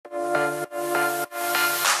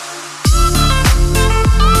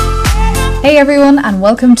Hey everyone, and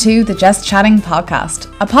welcome to the Just Chatting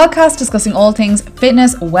podcast, a podcast discussing all things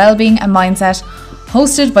fitness, well-being and mindset,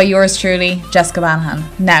 hosted by yours truly, Jessica Banhan.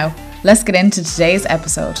 Now, let's get into today's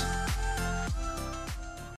episode.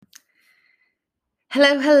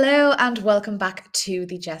 Hello, and welcome back to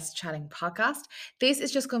the Just Chatting podcast. This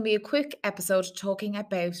is just going to be a quick episode talking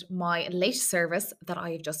about my latest service that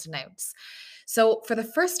I have just announced. So for the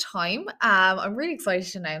first time, I'm really excited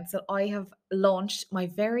to announce that I have launched my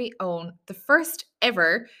very own, the first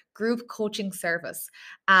ever group coaching service.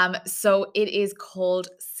 So it is called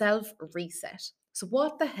Self Reset. So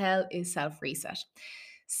what the hell is Self Reset?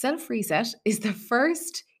 Self Reset is the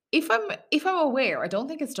first, if I'm aware, I don't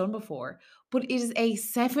think it's done before, but it is a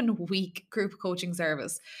 7-week group coaching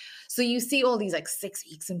service. So you see all these like 6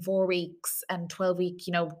 weeks and 4 weeks and 12-week,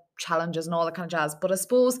 challenges and all that kind of jazz. But I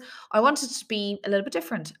suppose I wanted to be a little bit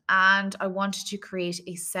different, and I wanted to create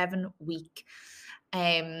a 7-week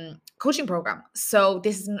coaching program. So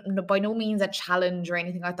this is by no means a challenge or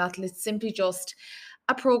anything like that. It's simply just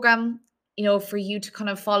a program, for you to kind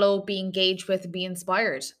of follow, be engaged with, and be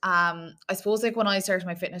inspired. I suppose like when I started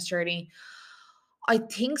my fitness journey, I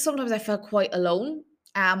think sometimes I felt quite alone.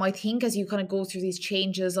 I think as you kind of go through these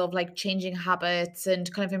changes of like changing habits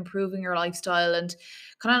and kind of improving your lifestyle and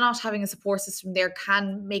kind of not having a support system there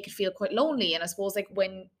can make it feel quite lonely. And I suppose like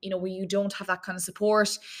when you don't have that kind of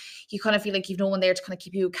support, you kind of feel like you've no one there to kind of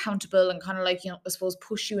keep you accountable and kind of like, I suppose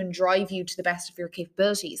push you and drive you to the best of your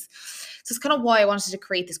capabilities. So it's kind of why I wanted to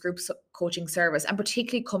create this group coaching service, and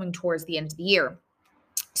particularly coming towards the end of the year.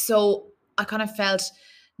 So I kind of felt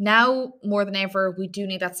now more than ever, we do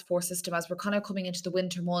need that support system as we're kind of coming into the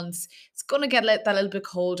winter months. It's going to get that little bit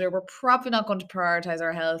colder. We're probably not going to prioritize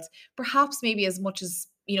our health, perhaps maybe as much as,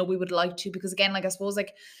 we would like to, because again, like I suppose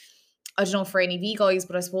like, I don't know for any V guys,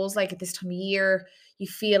 but I suppose like at this time of year, you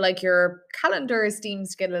feel like your calendar seems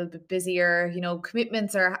to get a little bit busier.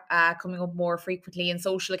 Commitments are coming up more frequently, and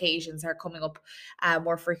social occasions are coming up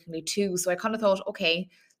more frequently too. So I kind of thought, okay,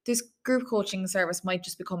 this group coaching service might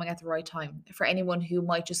just be coming at the right time for anyone who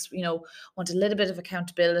might just, want a little bit of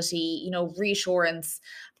accountability, reassurance,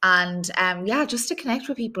 and just to connect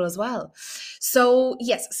with people as well. So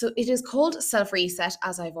yes, so it is called Self Reset,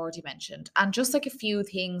 as I've already mentioned, and just like a few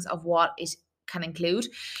things of what it can include.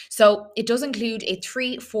 So it does include a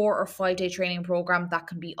 3, 4, or 5-day training program that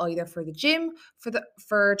can be either for the gym,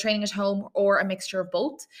 for training at home, or a mixture of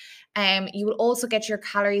both. You will also get your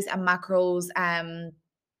calories and macros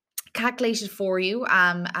calculated for you,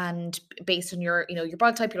 and based on your your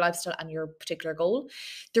body type, your lifestyle, and your particular goal.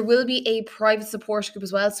 There will be a private support group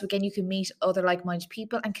as well, so again you can meet other like-minded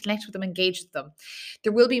people and connect with them, engage with them.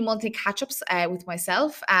 There will be monthly catch-ups with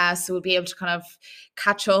myself, so we'll be able to kind of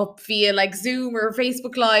catch up via like Zoom or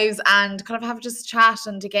Facebook lives and kind of have just a chat.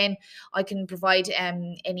 And again, I can provide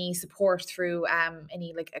any support through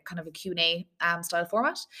any like a kind of a Q&A style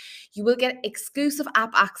format. You will get exclusive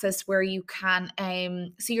app access where you can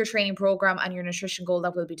see your training program and your nutrition goal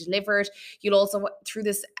that will be delivered. You'll also, through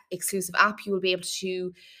this exclusive app, you will be able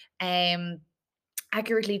to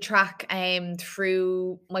accurately track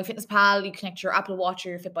through MyFitnessPal. You connect your Apple Watch or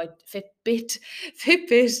your Fitbit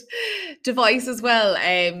device as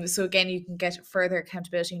well. So again, you can get further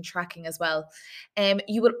accountability and tracking as well.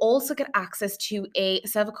 You will also get access to a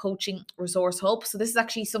self-coaching resource hub. So this is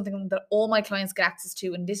actually something that all my clients get access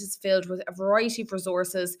to, and this is filled with a variety of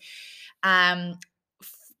resources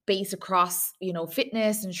based across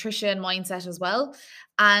fitness, nutrition, mindset as well.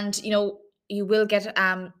 And you will get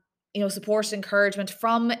support and encouragement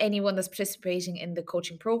from anyone that's participating in the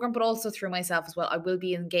coaching program, but also through myself as well. I will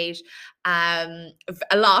be engaged a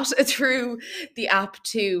lot through the app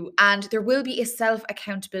too. And there will be a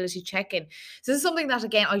self-accountability check-in. So this is something that,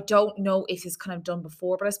 again, I don't know if it's kind of done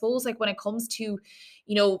before, but I suppose like when it comes to,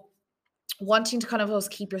 wanting to kind of also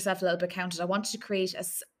keep yourself a little bit counted, I wanted to create a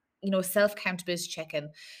self-accountability check-in.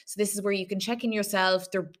 So this is where you can check in yourself.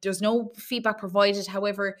 There's no feedback provided.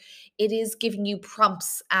 However, it is giving you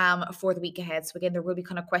prompts for the week ahead. So again, there will be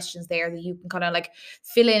kind of questions there that you can kind of like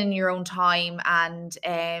fill in your own time. And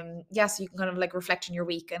so you can kind of like reflect on your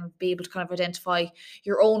week and be able to kind of identify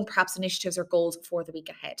your own perhaps initiatives or goals for the week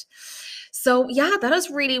ahead. So yeah, that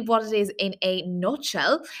is really what it is in a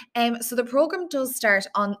nutshell. So the program does start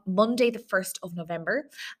on Monday, the 1st of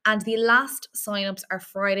November, and the last signups are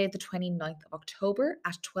Friday, the 29th of October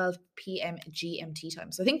at 12 p.m. GMT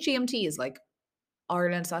time. So I think GMT is like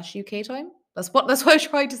Ireland/UK time. That's what I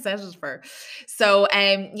tried to set it for. So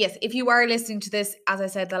yes, if you are listening to this, as I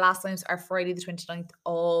said, the last times are Friday the 29th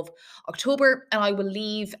of October, and I will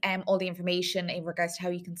leave all the information in regards to how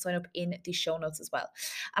you can sign up in the show notes as well.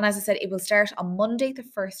 And as I said, it will start on Monday the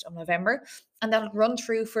 1st of November, and that'll run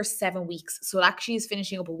through for 7 weeks. So it actually is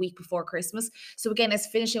finishing up a week before Christmas. So again, it's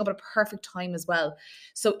finishing up at a perfect time as well.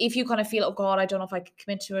 So if you kind of feel, oh God, I don't know if I can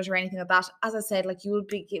commit to it or anything like that, as I said, like you will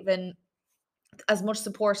be given as much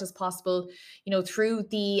support as possible, through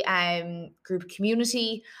the group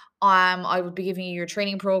community. I would be giving you your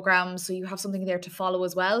training program, so you have something there to follow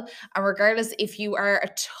as well. And regardless if you are a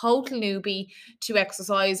total newbie to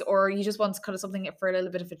exercise, or you just want kind of something for a little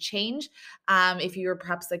bit of a change, if you're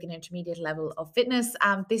perhaps like an intermediate level of fitness,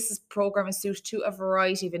 program is suited to a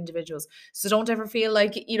variety of individuals. So don't ever feel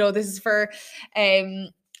like this is for um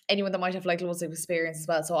anyone that might have like loads of experience as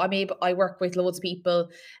well. So I work with loads of people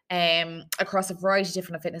across a variety of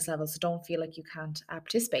different fitness levels. So don't feel like you can't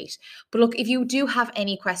participate. But look, if you do have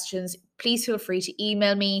any questions, please feel free to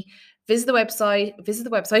email me. Visit the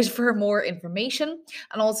website for more information.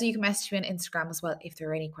 And also you can message me on Instagram as well if there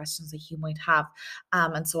are any questions that you might have.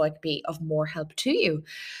 And so I could be of more help to you.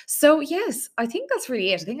 So yes, I think that's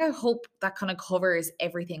really it. I hope that kind of covers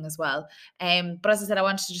everything as well. But as I said, I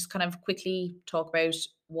wanted to just kind of quickly talk about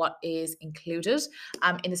what is included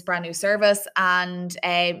in this brand new service. And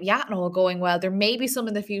yeah, and all going well. There may be some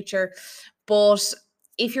in the future, but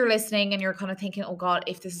if you're listening and you're kind of thinking, oh God,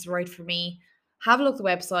 if this is right for me, have a look at the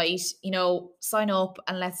website, sign up,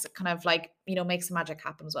 and let's kind of like, make some magic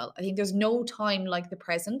happen as well. I think there's no time like the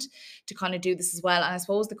present to kind of do this as well. And I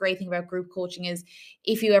suppose the great thing about group coaching is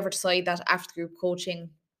if you ever decide that after group coaching,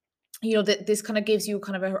 that this kind of gives you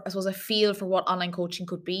kind of I suppose a feel for what online coaching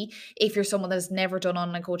could be. If you're someone that has never done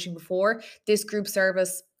online coaching before, this group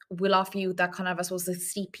service will offer you that kind of, I suppose, a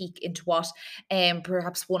sneak peek into what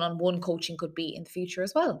perhaps one-on-one coaching could be in the future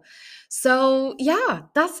as well. So yeah,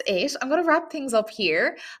 that's it. I'm going to wrap things up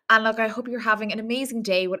here, and look, I hope you're having an amazing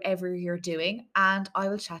day whatever you're doing, and I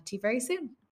will chat to you very soon.